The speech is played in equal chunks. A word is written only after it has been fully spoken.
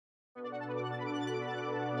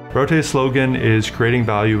Raute's slogan is creating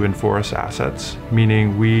value in forest assets,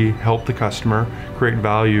 meaning we help the customer create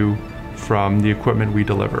value from the equipment we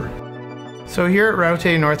deliver. So here at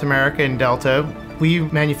Raute North America in Delta, we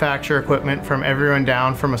manufacture equipment from everyone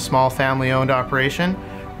down from a small family-owned operation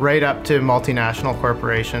right up to multinational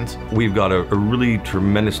corporations. We've got a really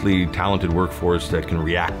tremendously talented workforce that can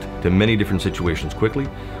react to many different situations quickly.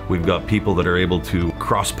 We've got people that are able to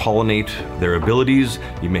cross-pollinate their abilities.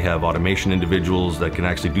 You may have automation individuals that can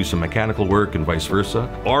actually do some mechanical work and vice versa.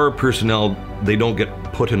 Our personnel, they don't get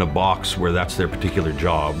put in a box where that's their particular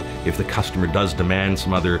job. If the customer does demand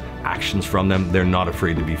some other actions from them, they're not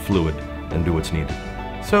afraid to be fluid and do what's needed.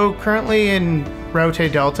 So currently in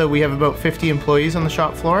Raute Delta, we have about 50 employees on the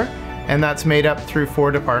shop floor, and that's made up through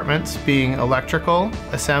 4 departments, being electrical,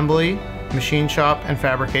 assembly, machine shop, and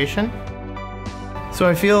fabrication. So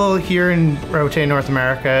I feel here in Raute North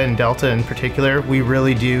America and Delta in particular, we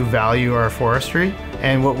really do value our forestry.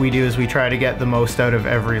 And what we do is we try to get the most out of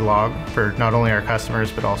every log for not only our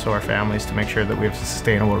customers, but also our families to make sure that we have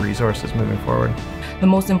sustainable resources moving forward. The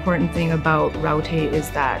most important thing about Raute is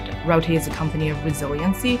that Raute is a company of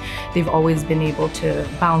resiliency. They've always been able to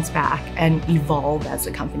bounce back and evolve as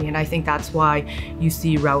a company, and I think that's why you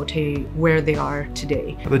see Raute where they are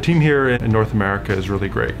today. The team here in North America is really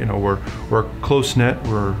great. We're close-knit.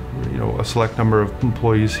 We're a select number of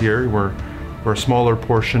employees here. We're a smaller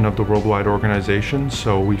portion of the worldwide organization,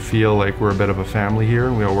 so we feel like we're a bit of a family here,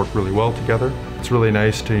 and we all work really well together. It's really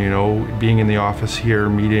nice to, being in the office here,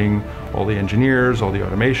 meeting all the engineers, all the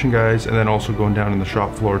automation guys, and then also going down in the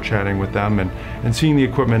shop floor, chatting with them, and seeing the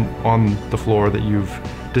equipment on the floor that you've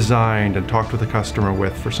designed and talked with the customer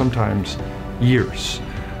with for sometimes years.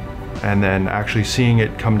 And then actually seeing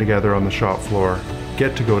it come together on the shop floor,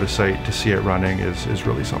 get to go to site to see it running is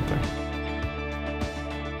really something.